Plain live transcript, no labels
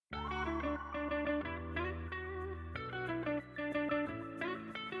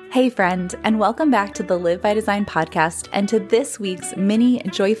Hey friend, and welcome back to the Live by Design podcast and to this week's mini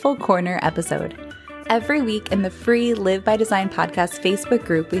Joyful Corner episode. Every week in the free Live by Design podcast Facebook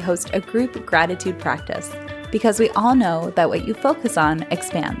group, we host a group gratitude practice because we all know that what you focus on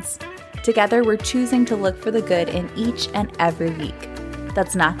expands. Together, we're choosing to look for the good in each and every week.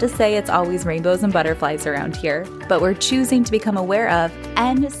 That's not to say it's always rainbows and butterflies around here, but we're choosing to become aware of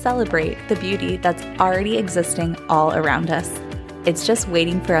and celebrate the beauty that's already existing all around us. It's just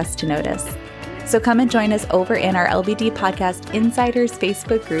waiting for us to notice. So come and join us over in our LBD Podcast Insiders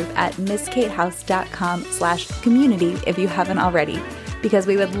Facebook group at misskatehouse.com/community if you haven't already, because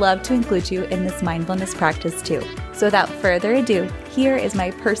we would love to include you in this mindfulness practice too. So without further ado, here is my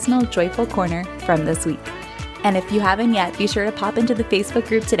personal Joyful Corner from this week. And if you haven't yet, be sure to pop into the Facebook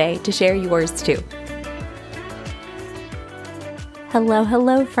group today to share yours too.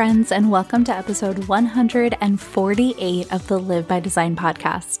 Hello, friends, and welcome to episode 148 of the Live by Design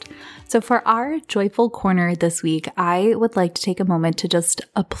podcast. So for our Joyful Corner this week, I would like to take a moment to just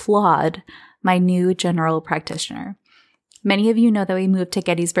applaud my new general practitioner. Many of you know that we moved to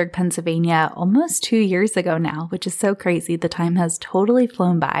Gettysburg, Pennsylvania almost 2 years ago now, which is so crazy. The time has totally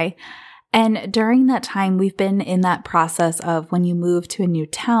flown by. And during that time, we've been in that process of when you move to a new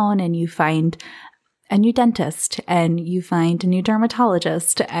town and you find a new dentist and you find a new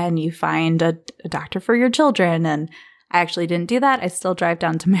dermatologist and you find a doctor for your children. And I actually didn't do that. I still drive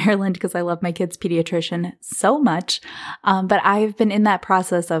down to Maryland because I love my kid's pediatrician so much. But I've been in that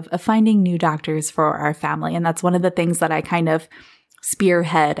process of finding new doctors for our family. And that's one of the things that I kind of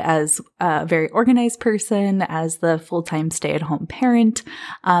spearhead as a very organized person, as the full-time stay-at-home parent.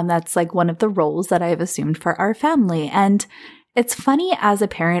 That's like one of the roles that I've assumed for our family. And it's funny as a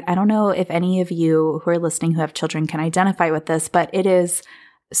parent, I don't know if any of you who are listening who have children can identify with this, but it is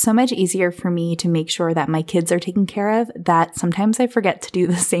so much easier for me to make sure that my kids are taken care of that sometimes I forget to do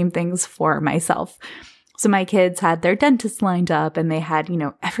the same things for myself. So my kids had their dentist lined up and they had,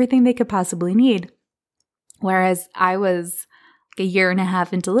 everything they could possibly need. Whereas I was a year and a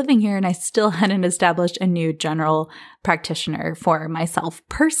half into living here and I still hadn't established a new general practitioner for myself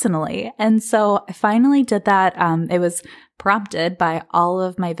personally. And so I finally did that. It was prompted by all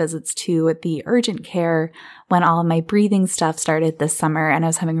of my visits to the urgent care when all of my breathing stuff started this summer and I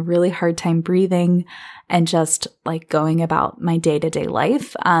was having a really hard time breathing and just like going about my day-to-day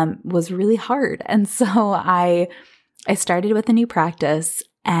life was really hard. And so I started with a new practice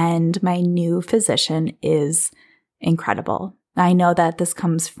and my new physician is incredible. I know that this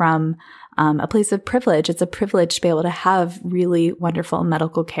comes from a place of privilege. It's a privilege to be able to have really wonderful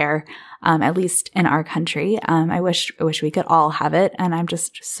medical care, at least in our country. I wish we could all have it. And I'm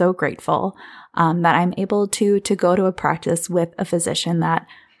just so grateful that I'm able to go to a practice with a physician that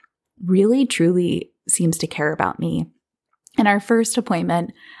really, truly seems to care about me. In our first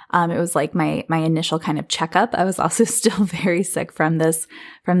appointment, it was like my initial kind of checkup. I was also still very sick from this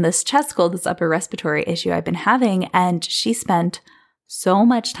chest cold, this upper respiratory issue I've been having. And she spent so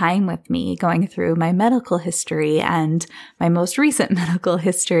much time with me going through my medical history and my most recent medical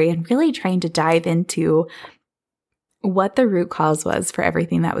history and really trying to dive into what the root cause was for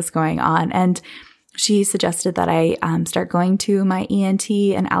everything that was going on. And she suggested that I start going to my ENT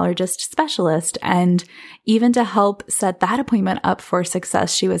and allergist specialist. And even to help set that appointment up for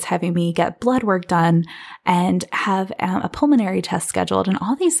success, she was having me get blood work done and have a pulmonary test scheduled and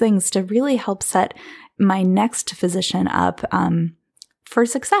all these things to really help set my next physician up for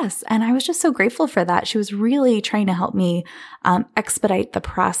success. And I was just so grateful for that. She was really trying to help me expedite the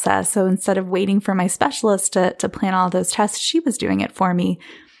process. So instead of waiting for my specialist to plan all those tests, she was doing it for me.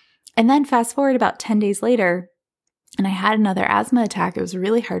 And then fast forward about 10 days later, and I had another asthma attack. It was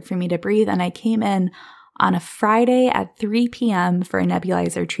really hard for me to breathe. And I came in on a Friday at 3 p.m. for a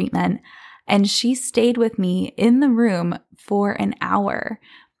nebulizer treatment. And she stayed with me in the room for an hour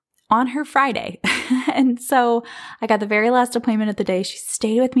on her Friday. And so I got the very last appointment of the day. She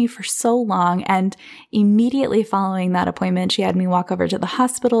stayed with me for so long. And immediately following that appointment, she had me walk over to the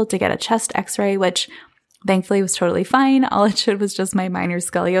hospital to get a chest x-ray, which thankfully was totally fine. All it showed was just my minor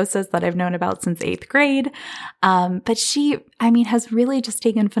scoliosis that I've known about since 8th grade. But she, has really just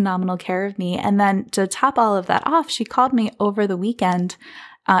taken phenomenal care of me. And then to top all of that off, she called me over the weekend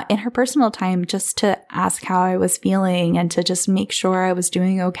in her personal time just to ask how I was feeling and to just make sure I was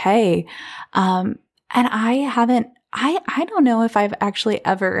doing okay. And I don't know if I've actually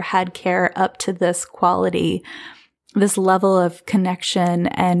ever had care up to this quality, this level of connection.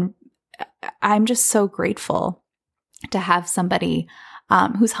 And I'm just so grateful to have somebody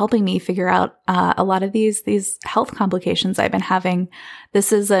who's helping me figure out a lot of these health complications I've been having.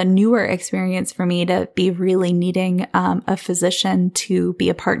 This is a newer experience for me to be really needing a physician to be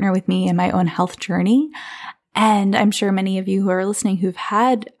a partner with me in my own health journey. And I'm sure many of you who are listening who've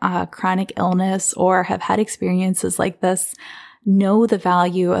had chronic illness or have had experiences like this know the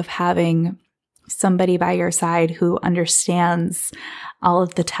value of having somebody by your side who understands all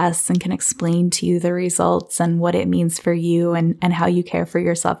of the tests and can explain to you the results and what it means for you and how you care for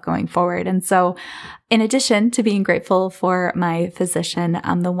yourself going forward. And so in addition to being grateful for my physician,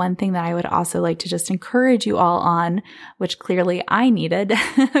 the one thing that I would also like to just encourage you all on, which clearly I needed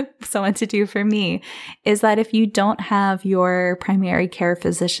someone to do for me, is that if you don't have your primary care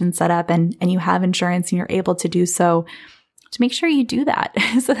physician set up and you have insurance and you're able to do so, to make sure you do that.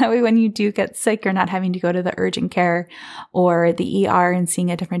 So that way when you do get sick, you're not having to go to the urgent care or the ER and seeing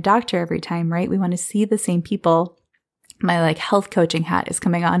a different doctor every time, right? We want to see the same people. My health coaching hat is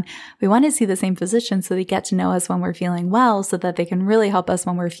coming on. We want to see the same physician so they get to know us when we're feeling well so that they can really help us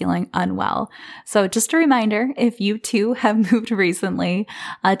when we're feeling unwell. So just a reminder, if you too have moved recently,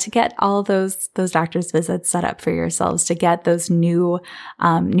 to get all those doctor's visits set up for yourselves, to get those new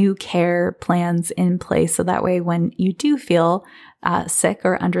care plans in place. So that way when you do feel sick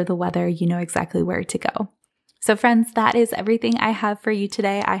or under the weather, you know exactly where to go. So friends, that is everything I have for you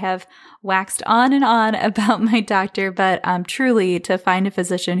today. I have waxed on and on about my doctor, but truly to find a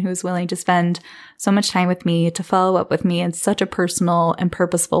physician who's willing to spend so much time with me, to follow up with me in such a personal and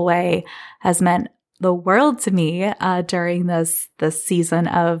purposeful way has meant the world to me during this season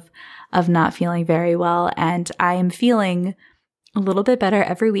of not feeling very well. And I am feeling a little bit better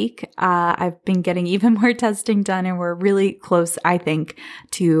every week. I've been getting even more testing done, and we're really close, I think,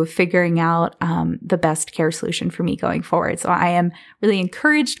 to figuring out the best care solution for me going forward. So I am really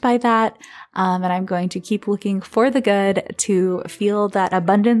encouraged by that, and I'm going to keep looking for the good, to feel that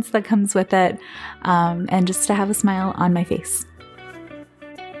abundance that comes with it, and just to have a smile on my face.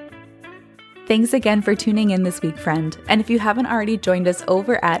 Thanks again for tuning in this week, friend. And if you haven't already joined us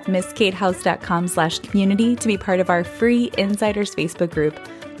over at misskatehouse.com/community to be part of our free Insiders Facebook group,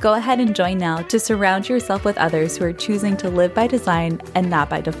 go ahead and join now to surround yourself with others who are choosing to live by design and not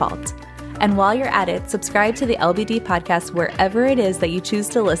by default. And while you're at it, subscribe to the LBD podcast wherever it is that you choose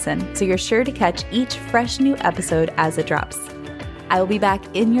to listen, so you're sure to catch each fresh new episode as it drops. I will be back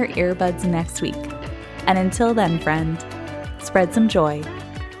in your earbuds next week. And until then, friend, spread some joy.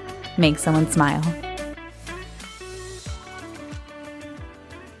 Make someone smile.